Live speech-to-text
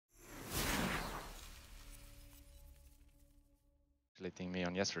congratulating me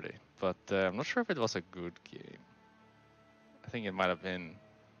on yesterday, but I'm not sure if it was a good game. I think it might have been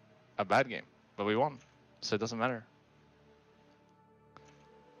a bad game, but we won, so it doesn't matter.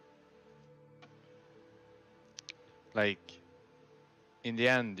 Like, in the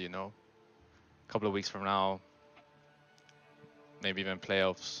end, you know, a couple of weeks from now, maybe even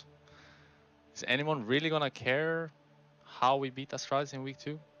playoffs, is anyone really gonna care how we beat Astralis in week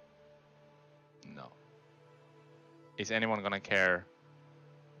 2? No. Is anyone gonna care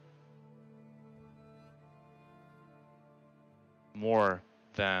more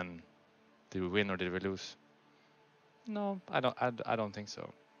than did we win or did we lose? No, I don't think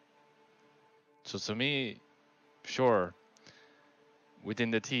so. So to me, sure,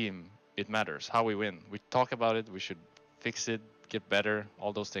 within the team, it matters how we win. We talk about it, we should fix it, get better,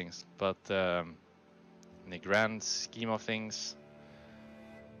 all those things. But in the grand scheme of things,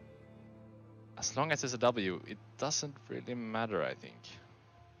 as long as it's a W, it doesn't really matter, I think.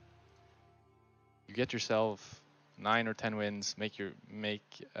 You get yourself 9 or 10 wins, make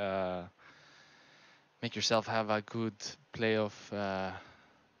yourself have a good playoff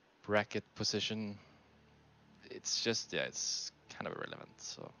bracket position. It's just, yeah, it's kind of irrelevant.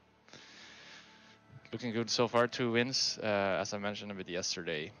 So looking good so far, 2 wins. As I mentioned a bit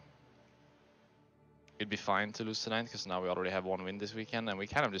yesterday, it'd be fine to lose tonight because now we already have 1 win this weekend, and we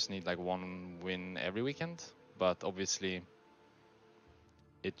kind of just need like 1 win every weekend. But obviously,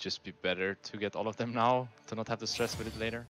 it'd just be better to get all of them now to not have to stress with it later.